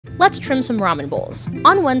let's trim some ramen bowls.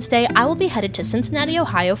 On Wednesday, I will be headed to Cincinnati,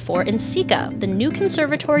 Ohio for Nceca, the new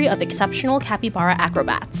conservatory of exceptional capybara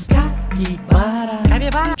acrobats.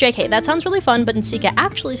 JK, that sounds really fun, but Nceca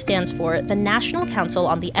actually stands for the National Council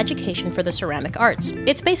on the Education for the Ceramic Arts.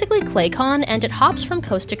 It's basically ClayCon, and it hops from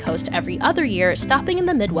coast to coast every other year, stopping in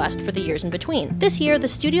the Midwest for the years in between. This year, the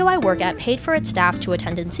studio I work at paid for its staff to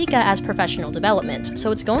attend Nceca as professional development,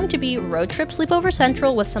 so it's going to be road trip sleepover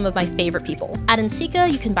central with some of my favorite people. At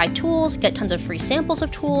Nceca, you can buy tools, get tons of free samples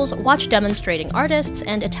of tools, watch demonstrating artists,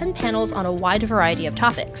 and attend panels on a wide variety of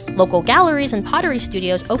topics. Local galleries and pottery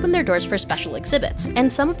studios open their doors for special exhibits,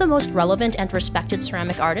 and some of the most relevant and respected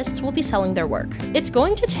ceramic artists will be selling their work. It's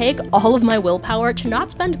going to take all of my willpower to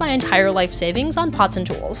not spend my entire life savings on pots and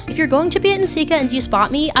tools. If you're going to be at Nceca and you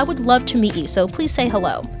spot me, I would love to meet you, so please say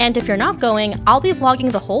hello. And if you're not going, I'll be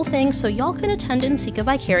vlogging the whole thing so y'all can attend Nceca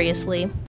vicariously.